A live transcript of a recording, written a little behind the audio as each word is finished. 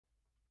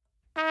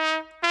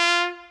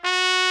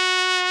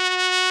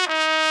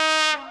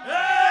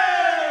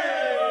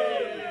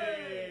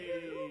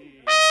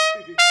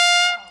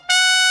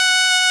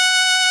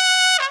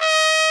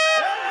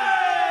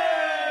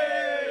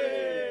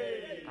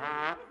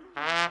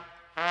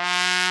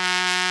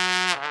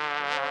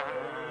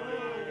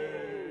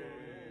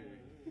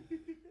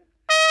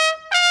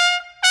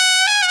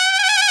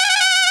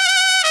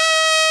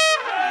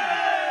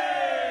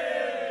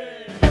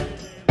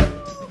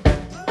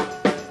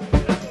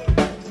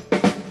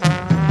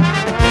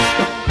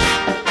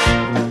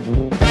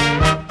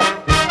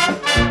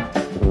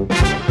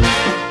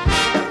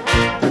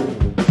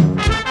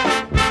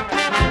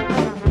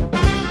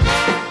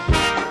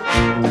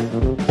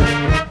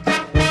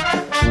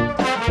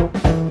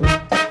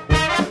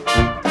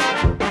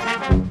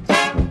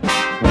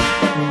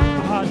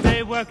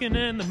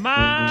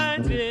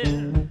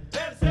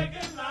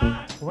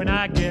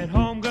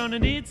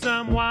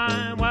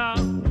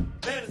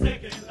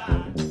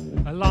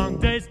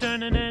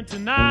friend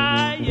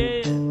tonight,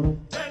 yeah.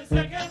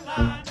 32nd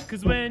line.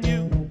 Cause when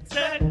you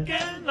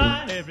second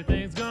line,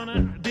 everything's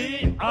gonna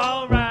be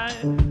alright.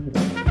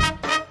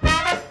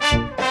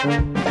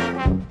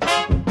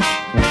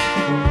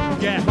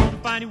 Get home,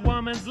 find your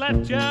woman's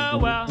left you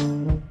well.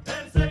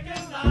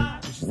 32nd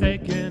line. She's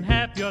taking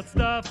half your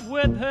stuff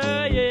with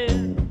her, yeah.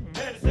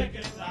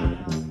 32nd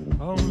line.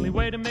 Only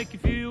way to make you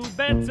feel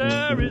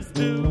better is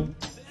to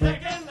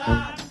Second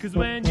line. cause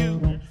when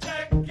you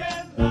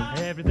Second line.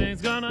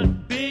 everything's gonna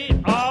be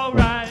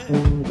alright.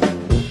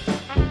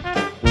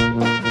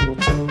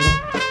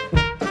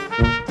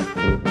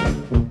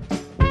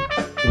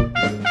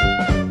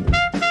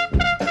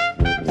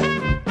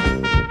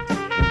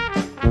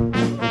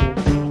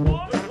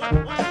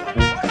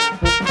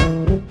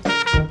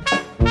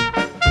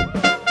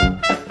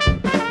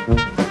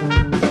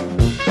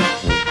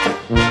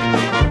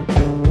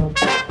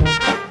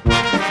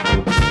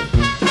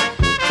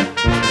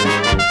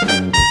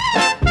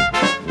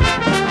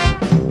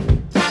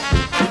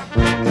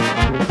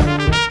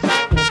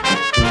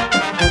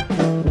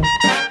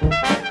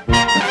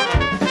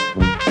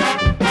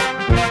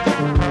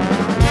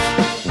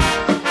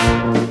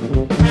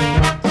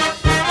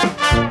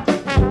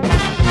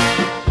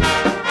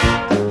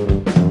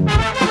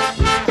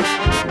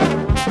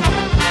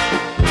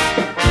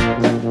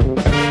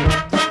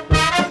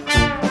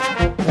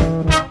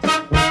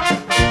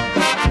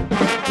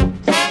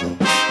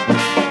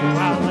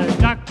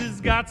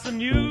 Some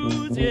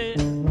news, yeah.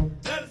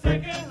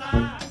 32nd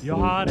line. Your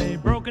heart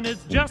ain't broken,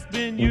 it's just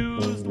been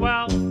used.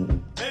 Well,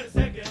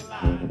 32nd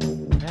line.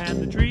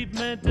 and the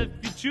treatment, if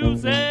you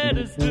choose it,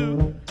 is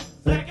to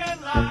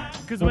Second line.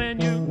 cause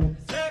when you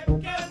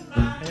Second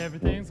line.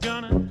 everything's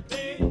gonna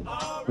Be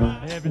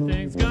alright.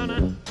 everything's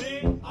gonna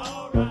Be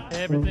alright.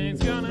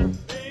 everything's gonna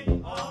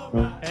Be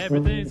alright.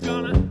 everything's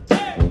gonna Be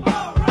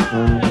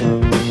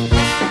alright.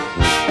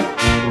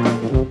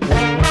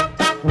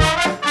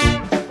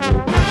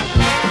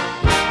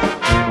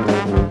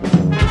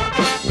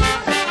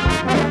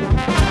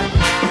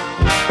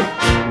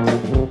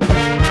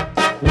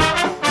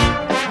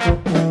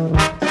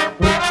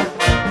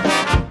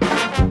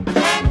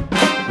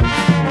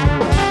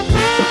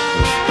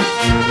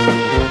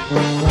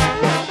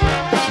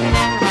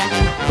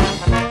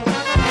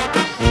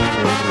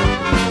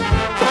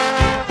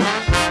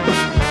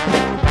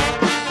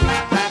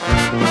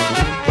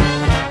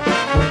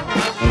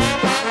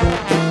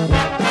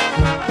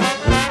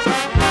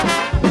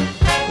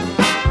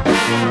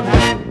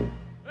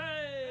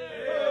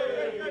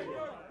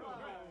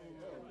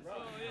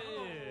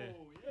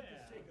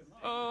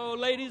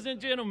 Ladies and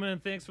gentlemen,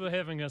 thanks for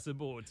having us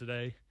aboard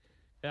today.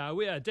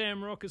 We are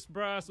Damn Raucous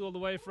Brass all the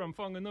way from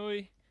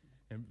Whanganui,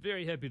 and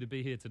very happy to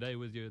be here today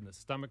with you in the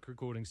Stomach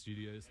Recording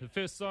Studios. The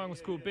first song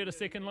was called Better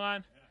Second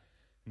Line,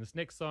 and this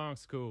next song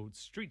is called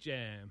Street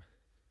Jam.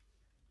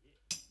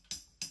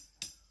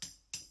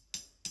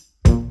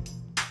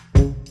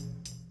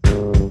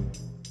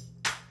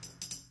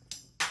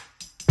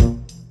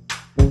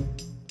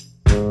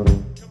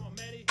 Come on,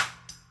 Maddie.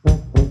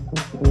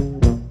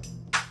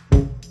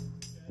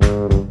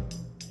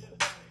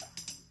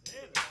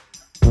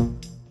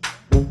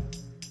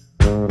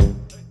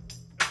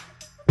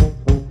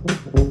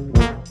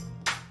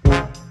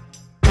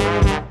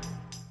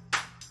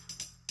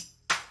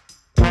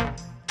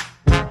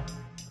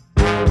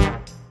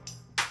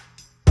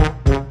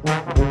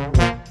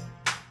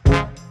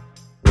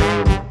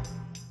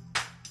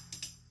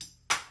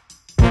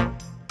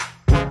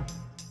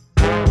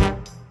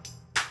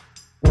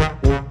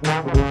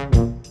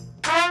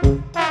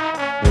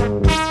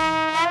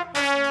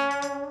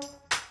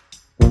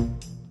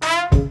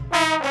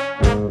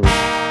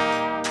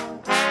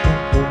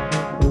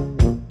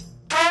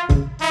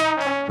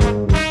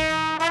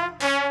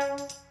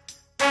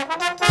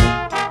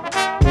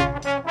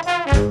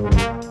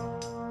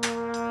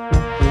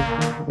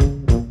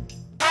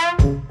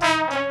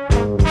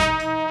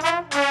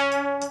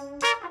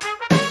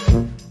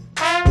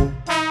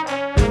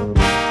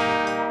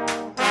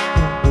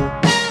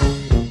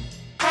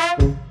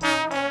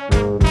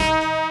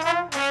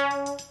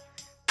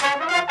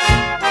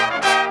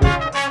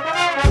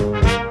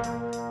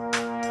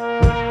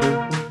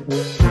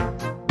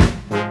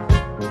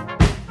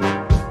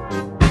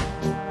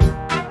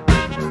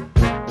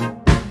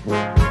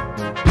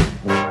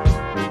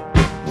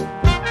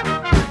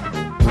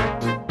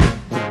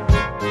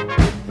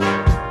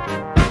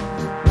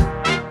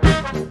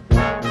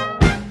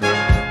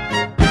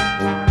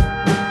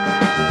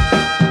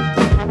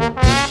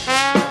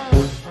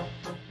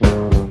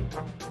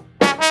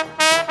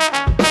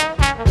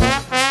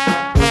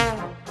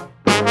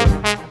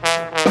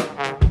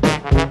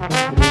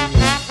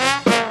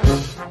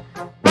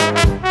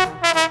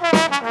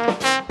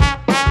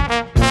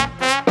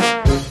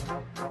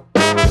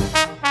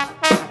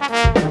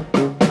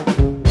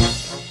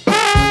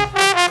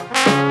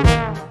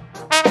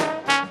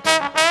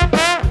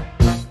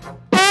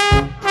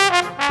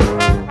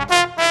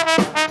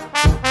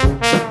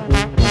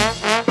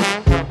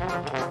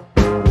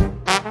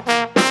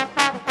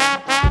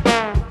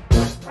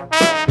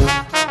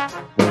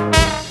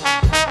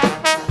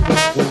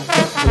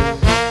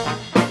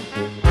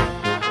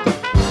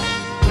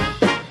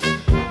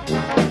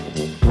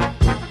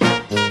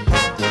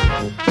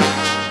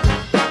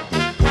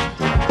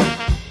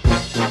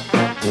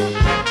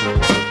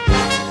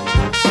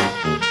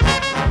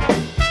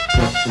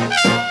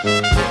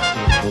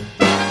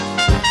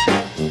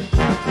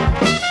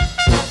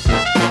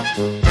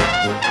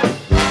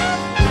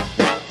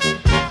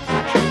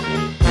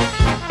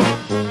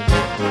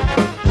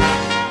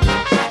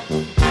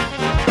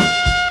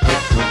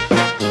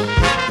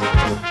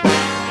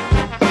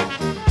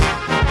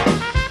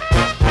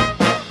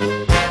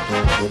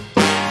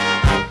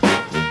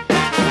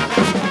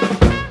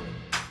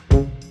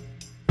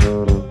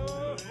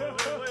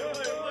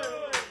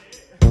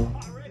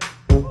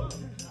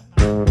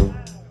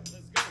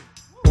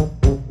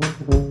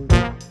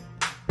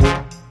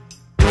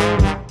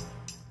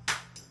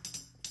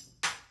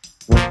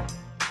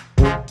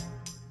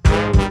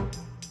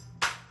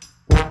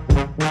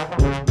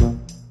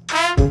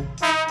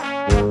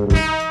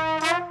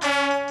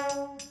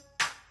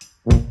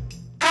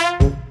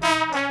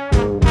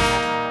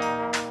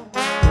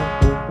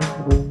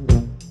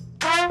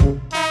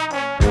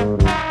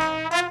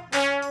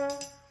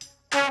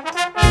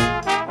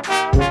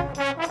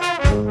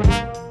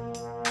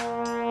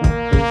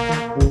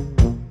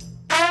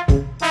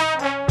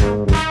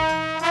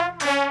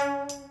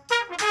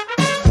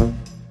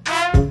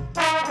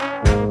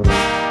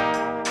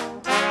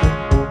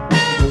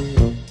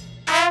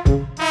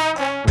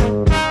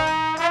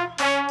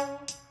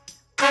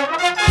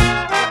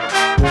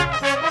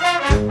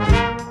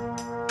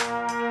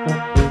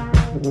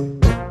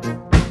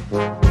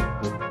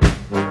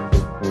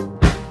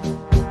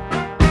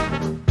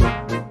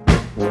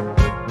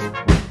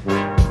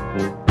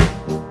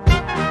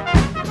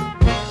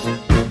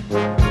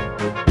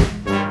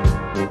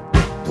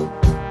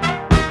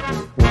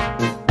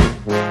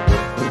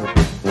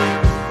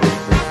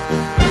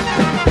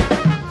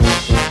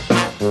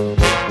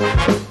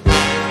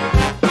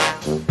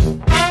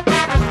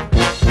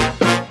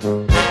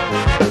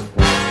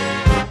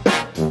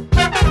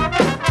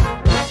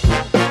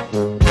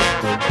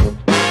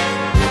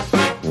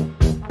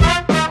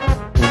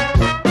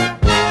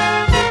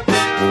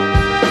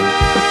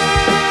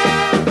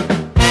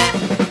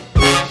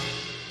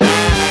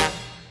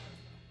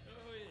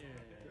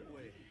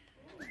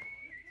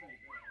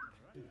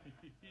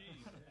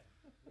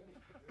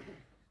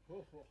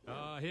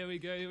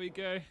 Here we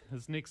go.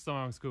 This next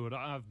song's called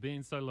I've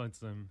Been So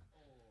Lonesome.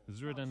 It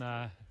was written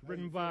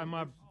by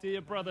my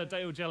dear brother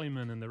Dayle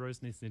Jellyman in the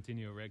Roseneath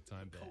Centennial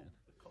Ragtime Band.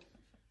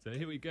 So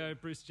here we go,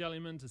 Bruce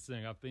Jellyman to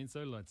sing I've Been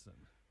So Lonesome.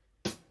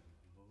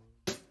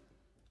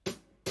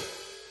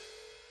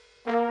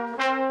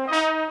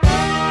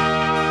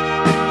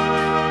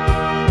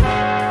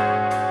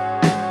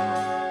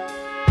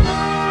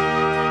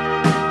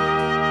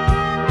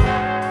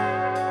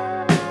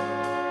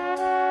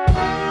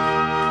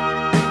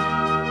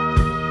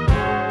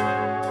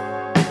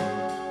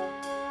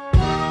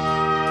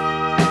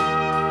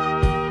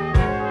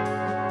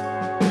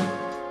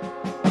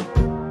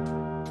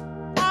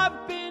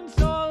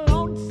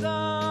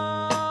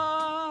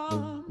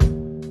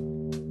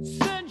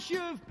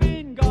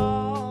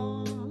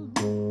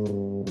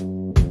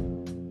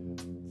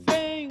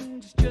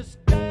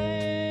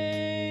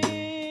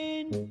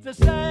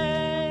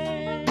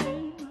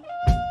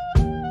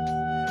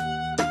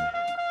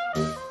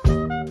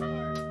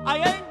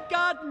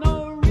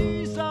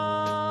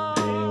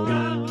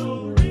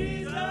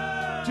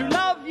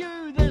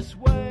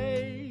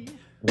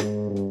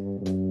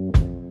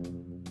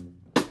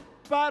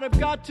 But I've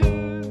got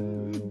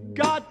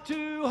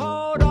to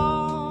hold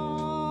on.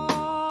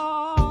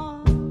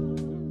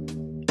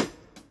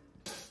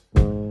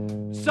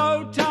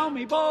 So tell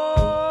me,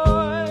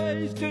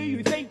 boys, do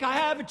you think I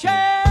have a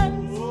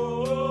chance?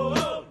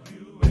 Oh,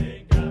 you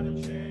ain't got a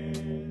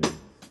chance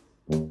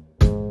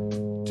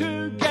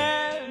to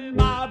get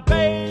my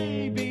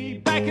baby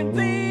back in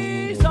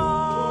these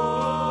arms.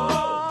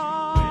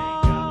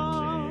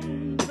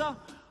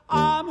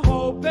 I'm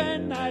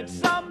hoping that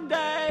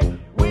someday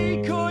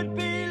we could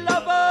be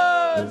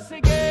lovers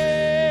again.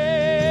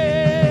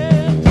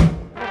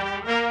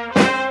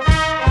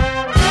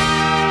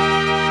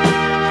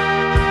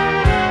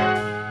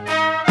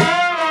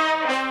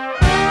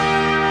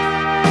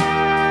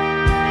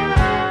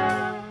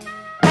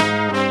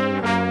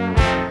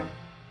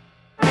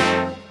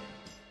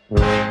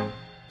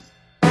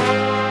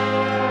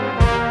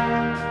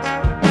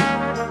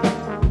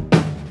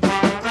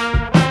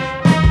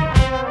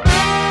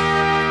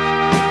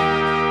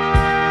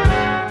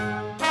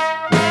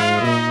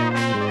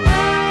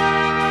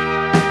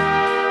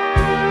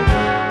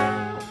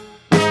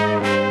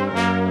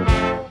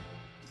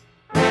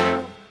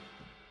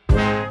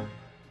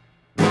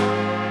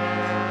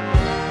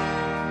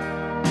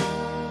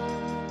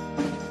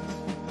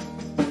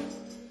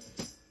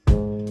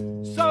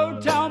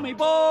 Tell me,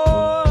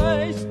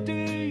 boys, do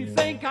you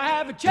think I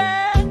have a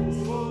chance?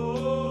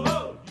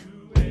 Oh,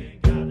 you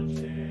ain't got a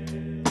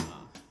chance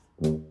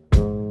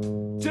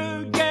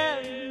to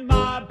get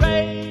my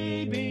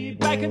baby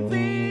back in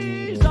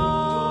these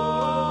arms.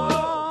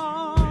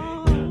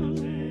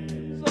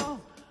 So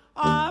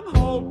I'm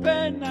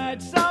hoping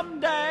that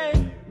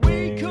someday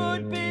we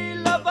could be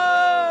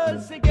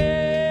lovers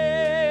again.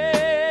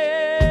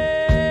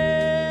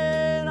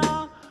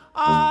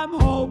 I'm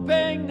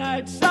hoping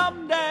that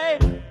someday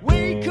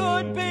we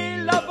could be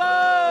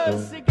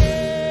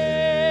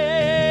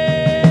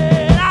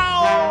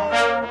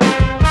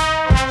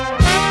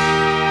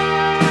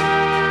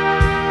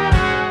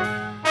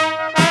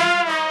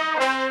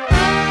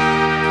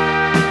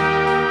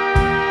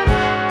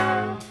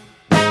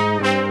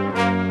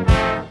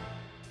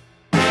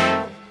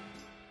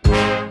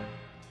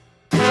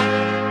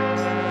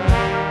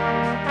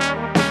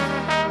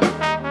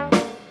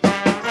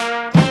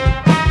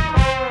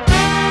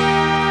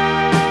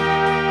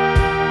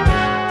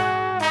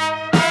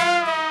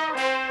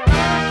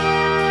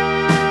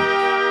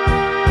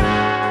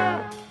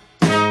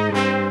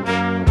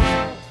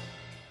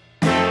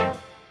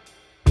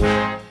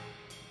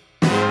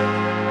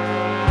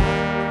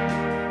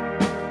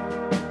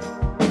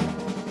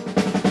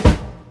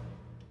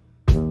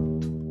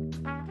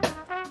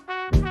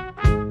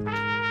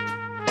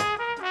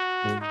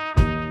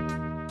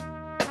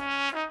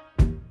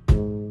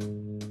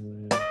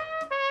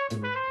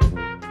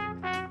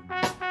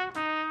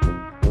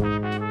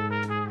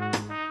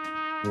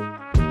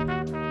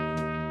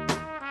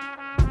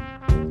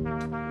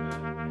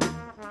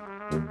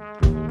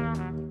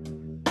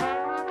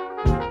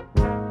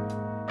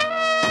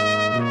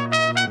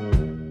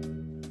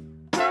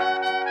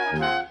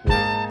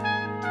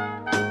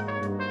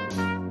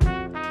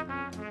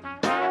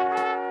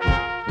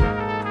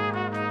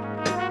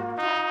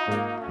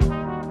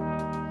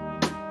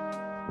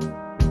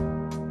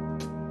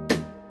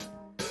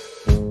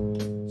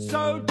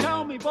So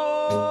tell me,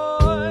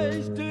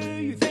 boys, do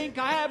you think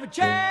I have a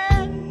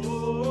chance?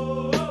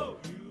 Oh,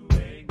 you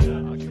ain't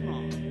got a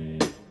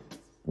chance.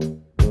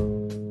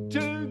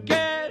 To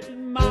get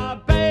my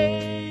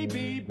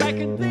baby back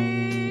in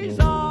these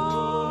arms.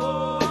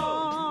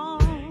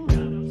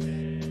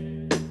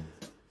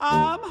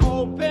 I'm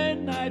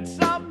hoping that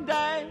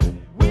someday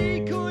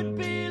we could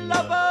be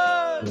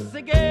lovers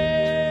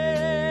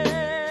again.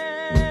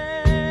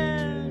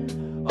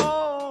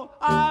 Oh,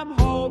 I'm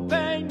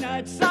hoping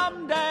that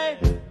someday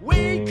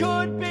we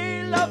could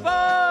be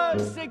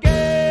lovers again.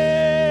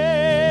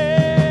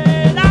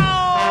 Oh!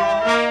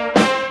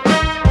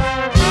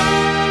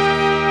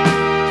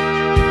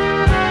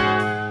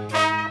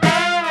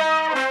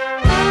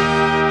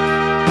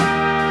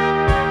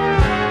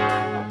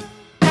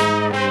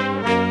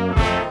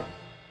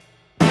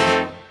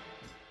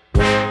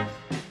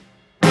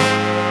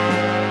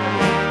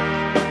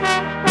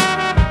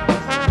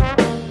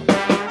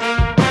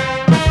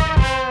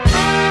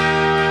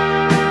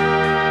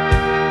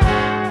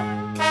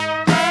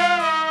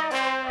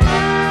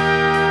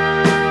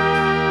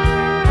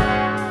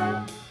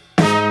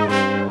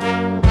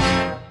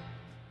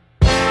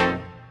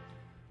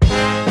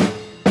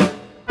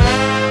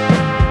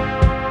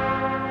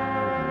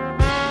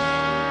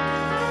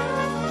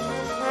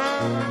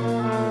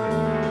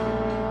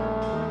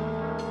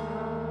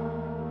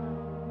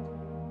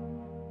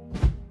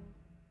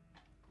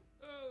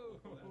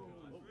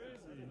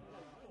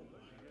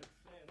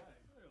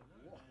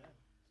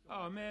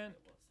 Oh man,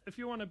 if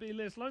you want to be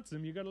less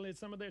lonesome, you got to let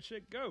some of that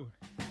shit go.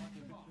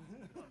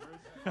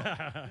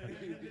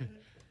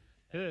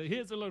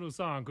 Here's a little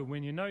song called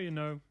 "When You Know You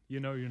Know, You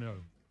Know You Know."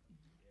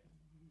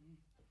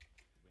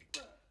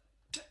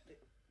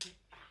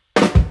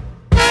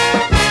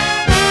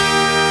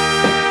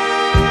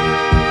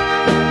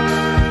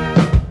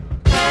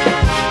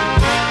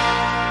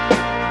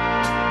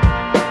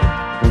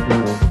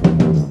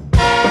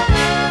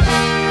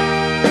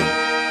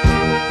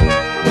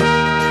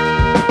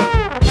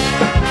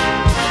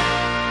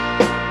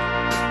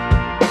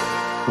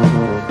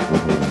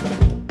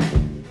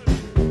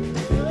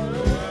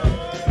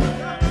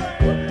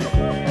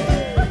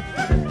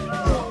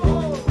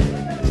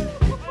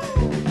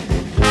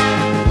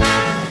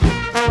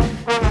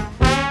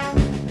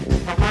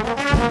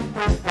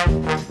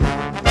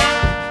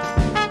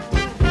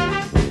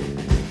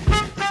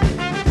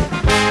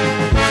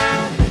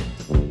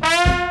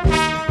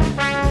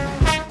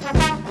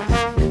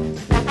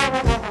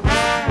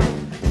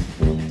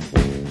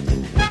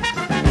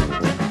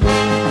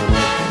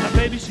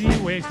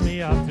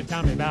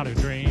 About her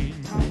dream,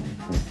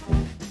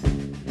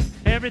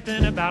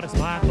 everything about it's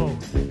my fault,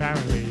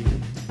 apparently.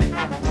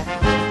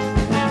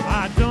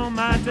 I don't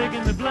mind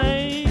taking the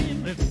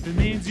blame if it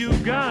means you're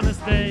gonna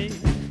stay.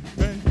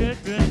 Things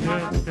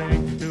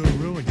to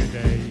ruin your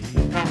day.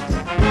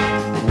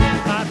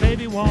 My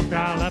baby won't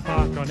dial up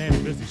park on any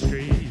busy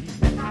street.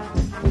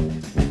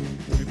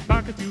 We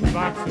park a few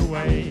blocks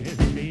away, it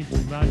means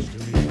too much to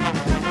me.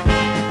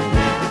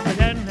 If I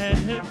hadn't had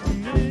hip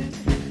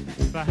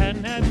if I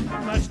hadn't had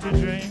much to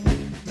drink,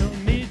 no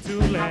need to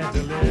let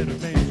the little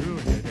things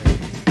ruin your day.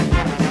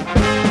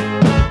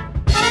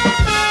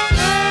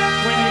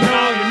 When you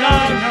know, you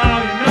know, you know,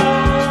 you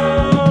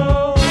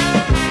know,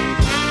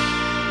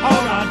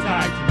 hold on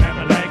tight, you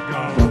never let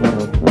go.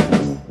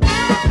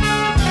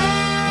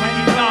 When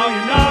you know,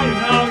 you know, you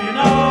know, you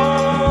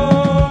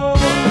know,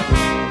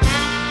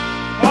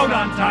 hold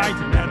on tight,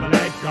 you never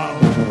let go.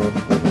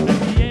 At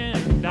the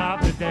end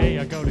of the day,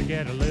 I go to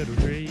get a little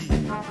treat.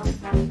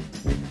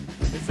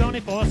 It's only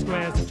 4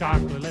 squares of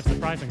chocolate left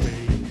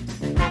surprisingly.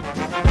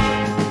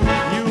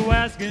 You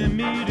asking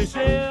me to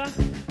share?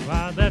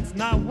 Well, that's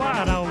not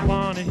what I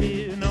want to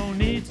hear. No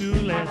need to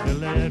let the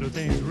little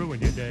things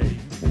ruin your day.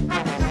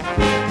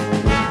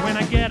 When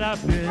I get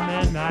up in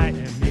the night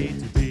and need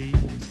to pee,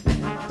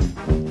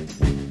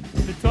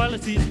 the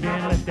toilet seat's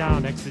been let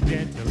down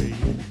accidentally.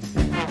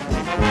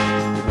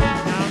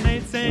 Now I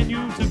ain't saying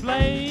you to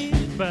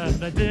blame,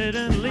 but I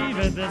didn't leave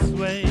it this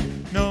way.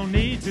 No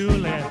need to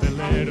let the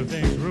little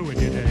things ruin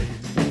your day.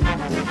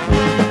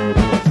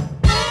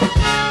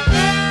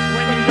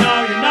 When you know,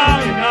 you know,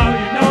 you know,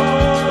 you know,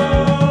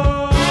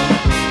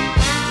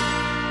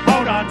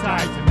 hold on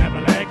tight and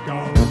never let go.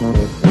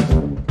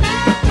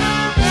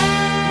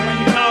 When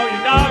you know, you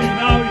know, you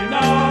know, you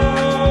know,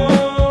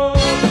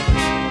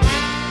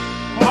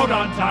 hold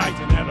on tight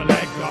and never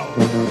let go.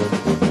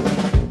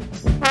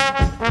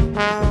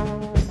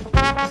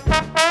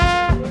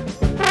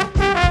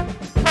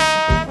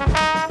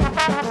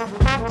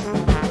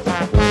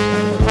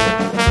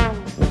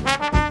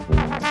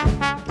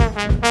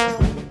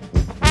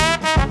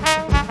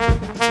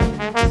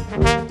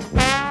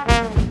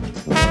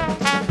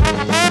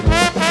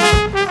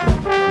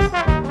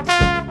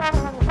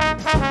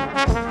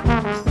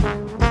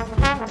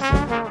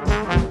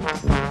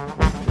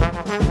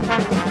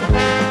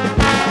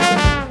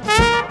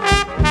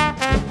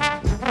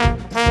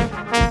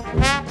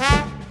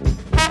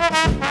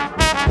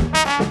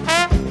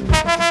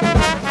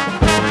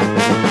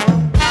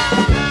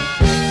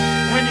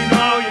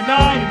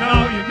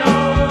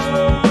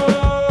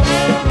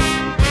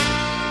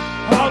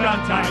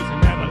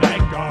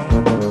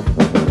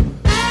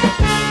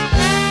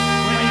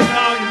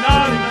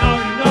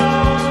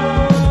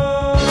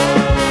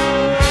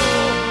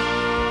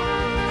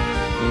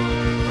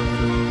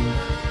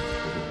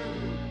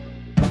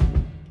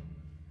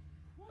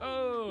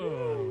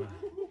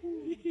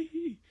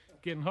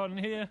 getting hot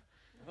in here.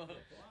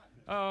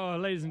 Oh,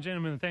 ladies and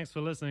gentlemen, thanks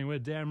for listening. We're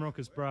Damn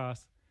Raucous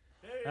Brass.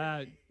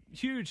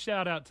 Huge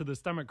shout out to the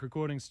Stomach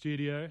Recording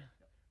Studio,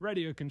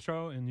 Radio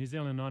Control in New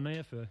Zealand On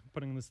Air for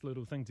putting this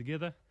little thing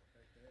together.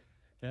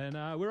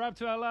 And we're up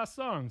to our last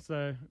song,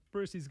 so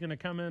Brucey's going to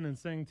come in and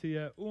sing to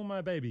you, "Oh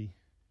My Baby."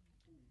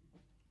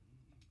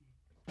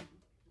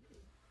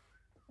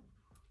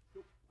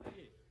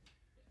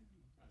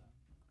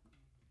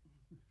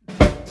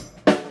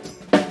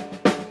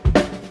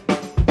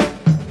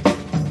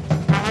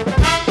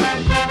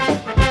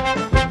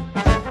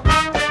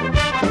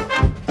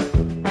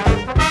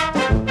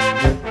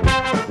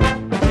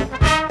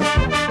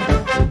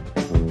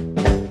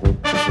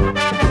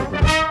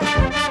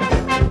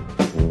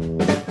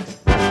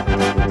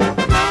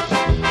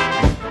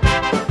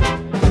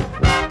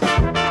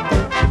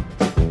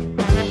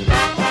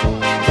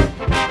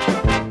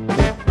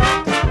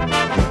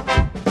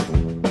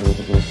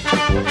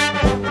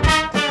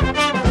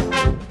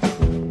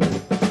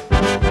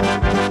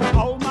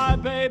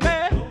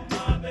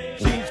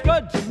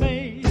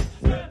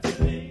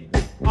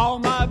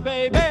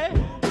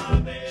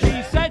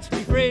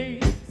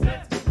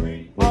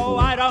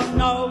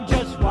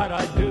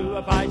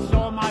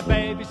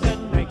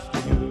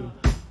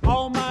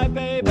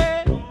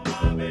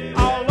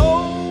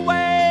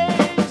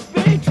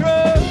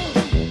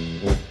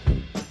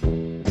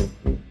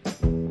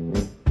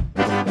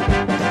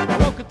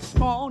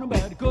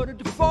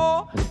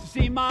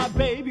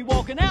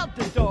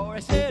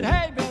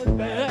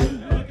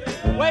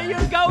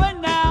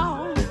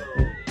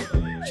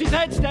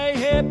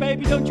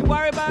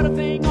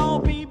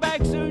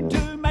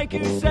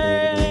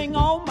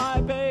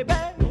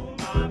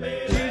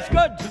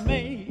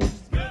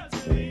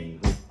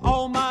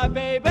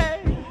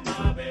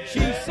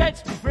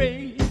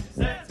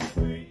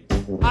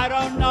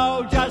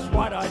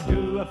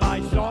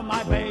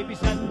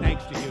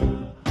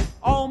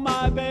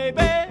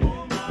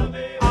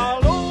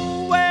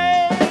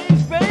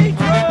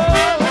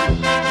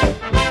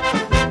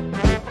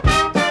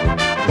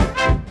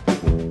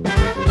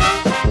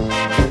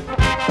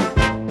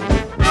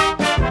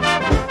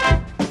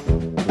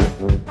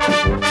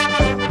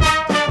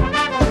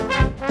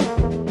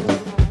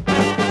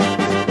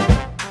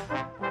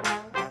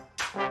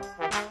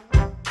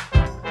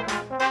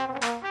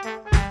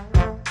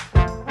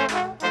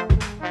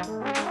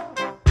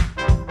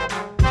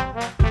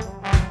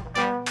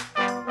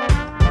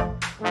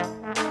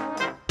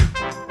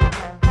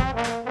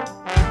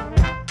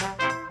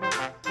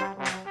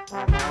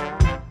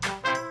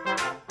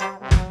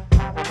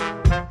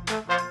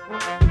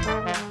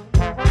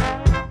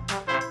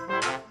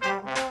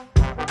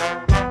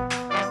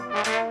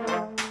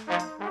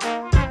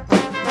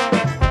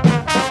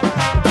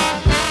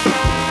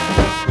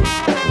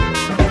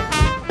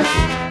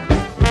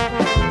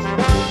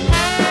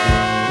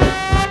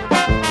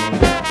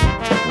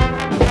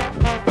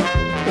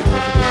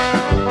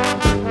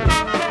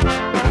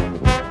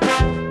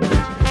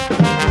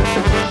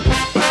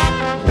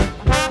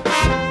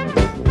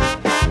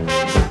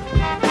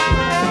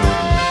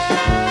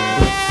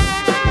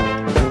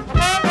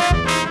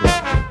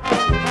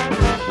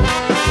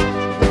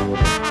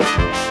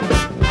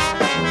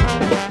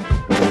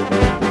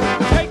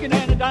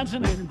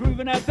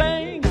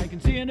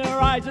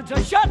 It's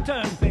a short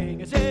turn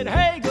thing. I said,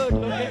 hey, good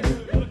looking,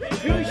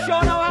 you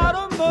sure know how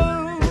to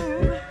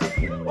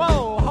move.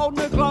 Whoa, holding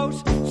her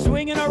close,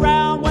 swinging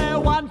around. We're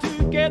one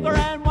together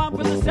and one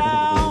for the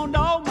sound.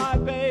 Oh, my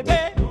baby,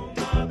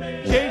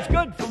 she's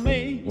good for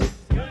me.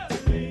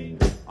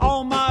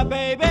 Oh, my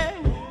baby,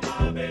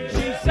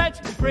 she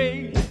sets me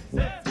free.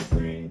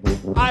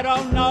 I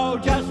don't know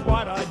just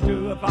what I'd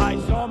do if I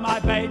saw my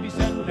baby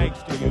sitting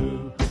next to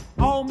you.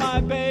 Oh,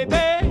 my baby.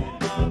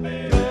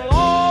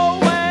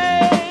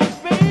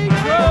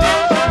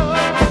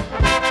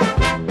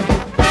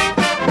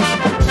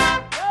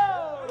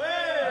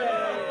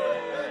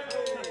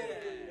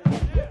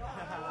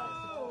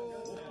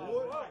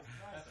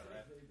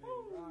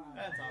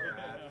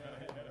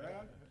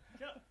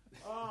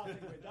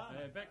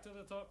 Back to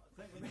the top.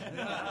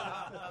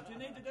 Do you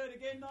need to do it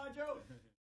again, Nigel?